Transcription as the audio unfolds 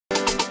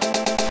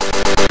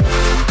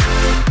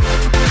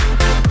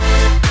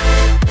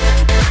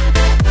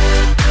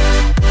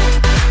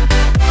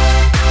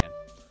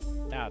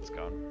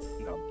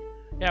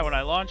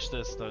launched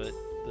this, the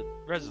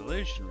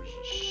resolution was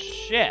just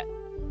shit.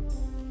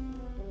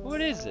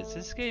 What is this?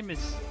 This game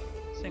is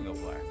single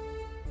player.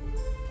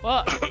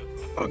 Well,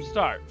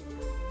 start.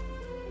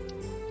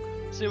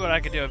 See what I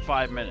can do in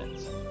 5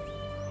 minutes.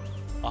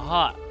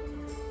 Aha.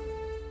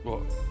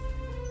 What?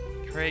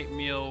 Create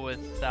meal with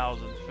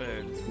 1,000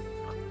 food.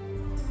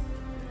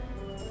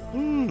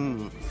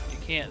 Hmm. You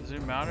can't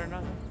zoom out or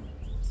nothing?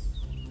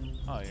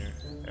 Oh, your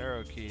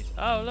arrow keys.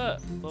 Oh, look,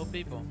 little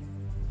people.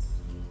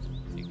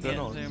 You They're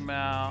can't nice. zoom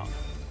out.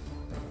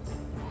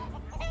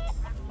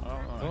 I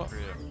don't want to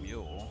create a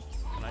mule.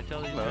 Can I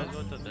tell these guys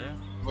what to do?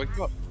 Wake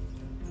up.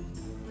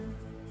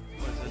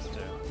 What does this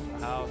do?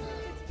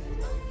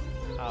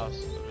 House,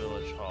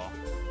 village hall.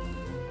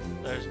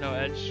 There's no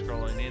edge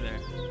scrolling either.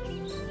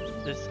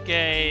 This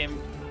game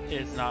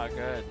is not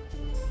good.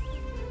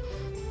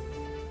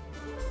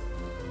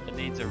 It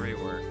needs a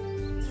rework.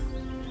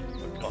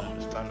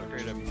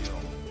 Create a meal.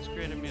 Let's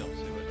create a meal,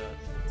 see what it does.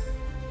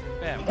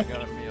 Bam, we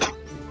got a meal.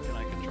 Can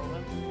I control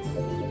him?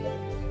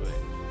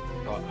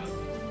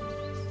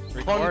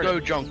 Wait. Congo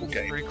jungle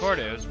game. Record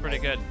it, it was pretty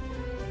good.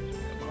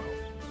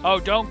 Oh,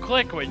 don't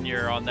click when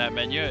you're on that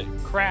menu, it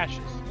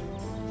crashes.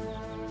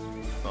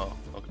 Oh,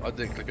 I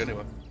didn't click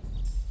anyway.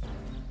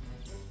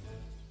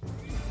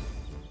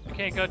 You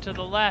can't go to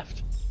the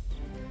left.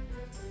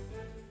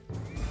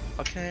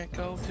 I can't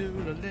go to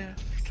the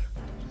left.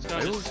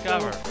 Let's go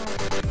discover.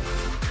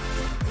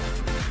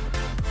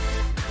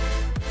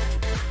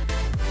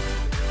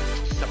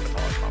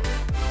 Sabotage, man.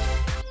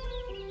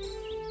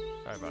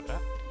 Sorry about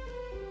that.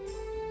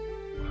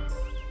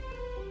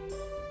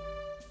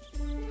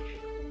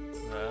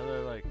 Are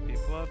there like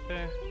people up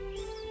there?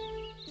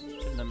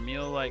 Can the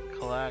meal like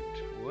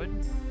collect wood?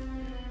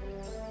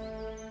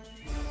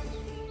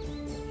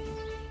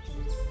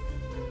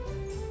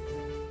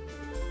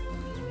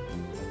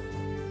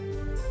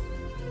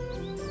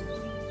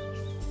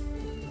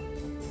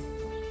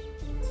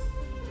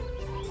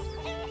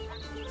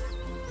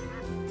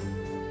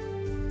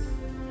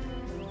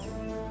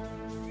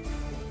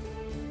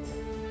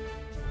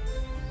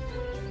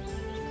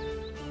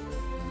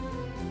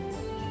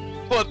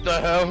 What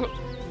the hell?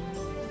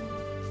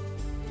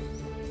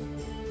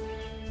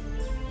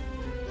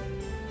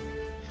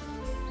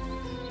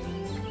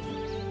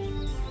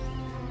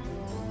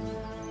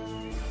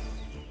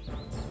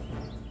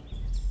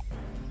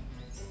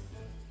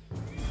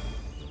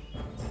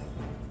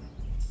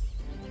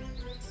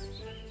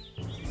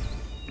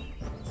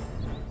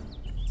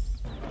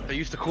 They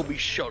used to call me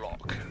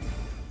Sherlock.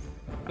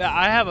 Yeah,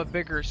 I have a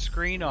bigger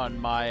screen on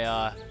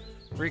my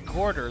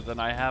recorder than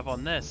I have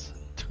on this.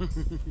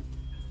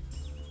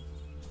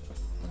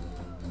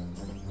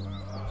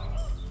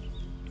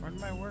 Where'd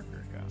my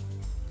worker go?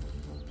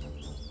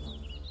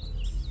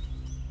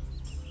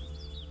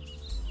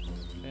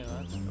 Yeah,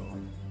 that's cool.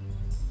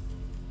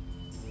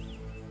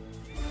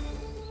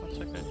 What's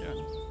that guy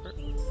doing?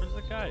 Where's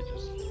the guy?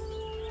 Just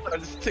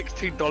That's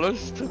 $16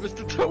 to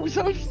Mr. Toes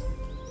house.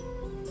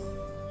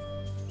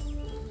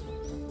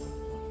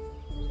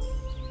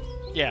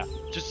 yeah,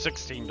 just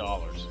 $16.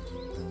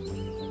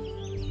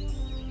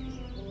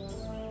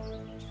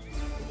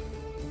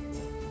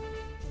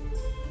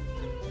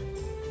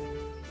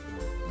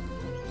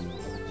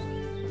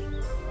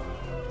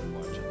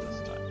 Watch it this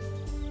time.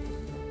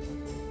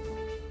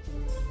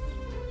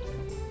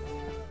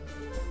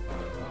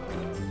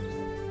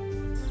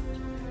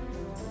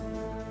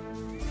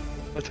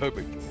 I was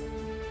hoping.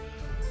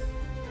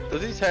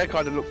 Does his hair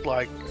kind of look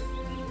like...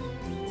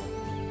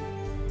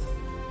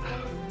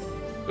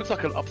 Looks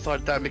like an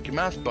upside down Mickey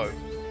Mouse boat.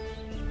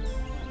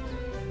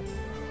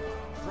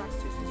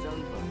 Practice is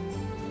over.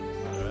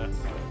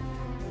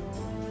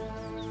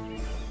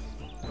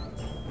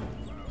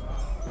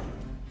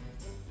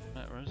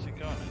 Where's he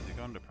going? Is he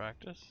going to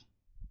practice?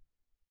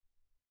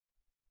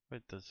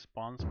 Wait, the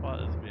spawn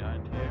spot is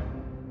behind here.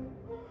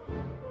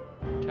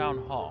 Town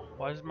Hall.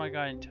 Why is my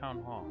guy in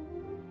Town Hall?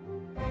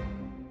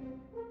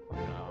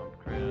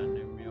 Create a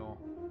new mule.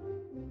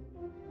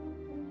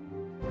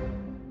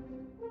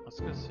 Let's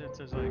go see if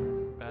there's like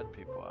bad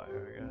people out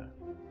here. We gotta...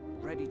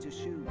 Ready to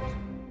shoot.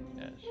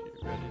 Yeah,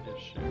 shoot. Ready to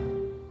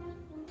shoot.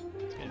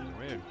 It's getting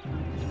weird.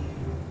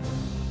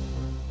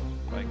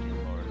 Viking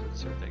lords,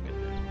 let's see what they can do.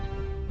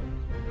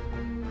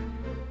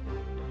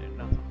 Do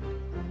nothing.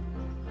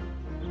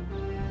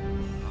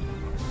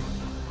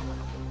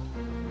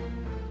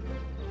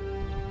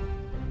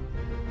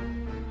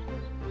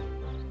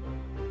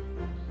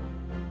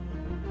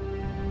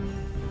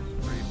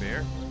 Free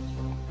beer?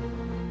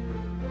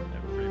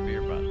 And free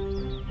beer buttons.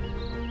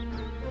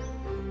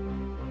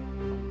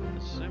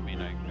 Assuming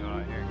I can go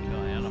out here and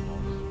kill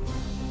animals.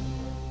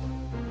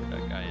 Where'd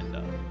that guy end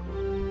up?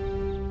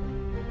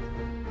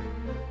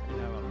 We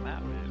have a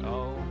map.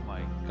 Oh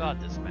my god,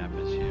 this map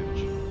is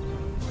huge.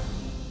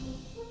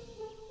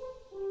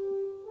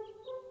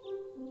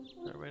 Is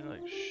there a way to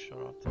like shut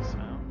off the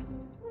sound?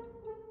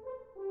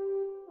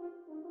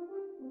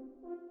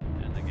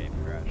 And the game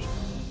crashed.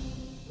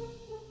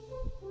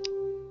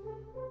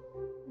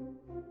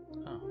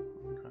 Oh,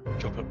 okay.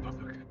 Jump up,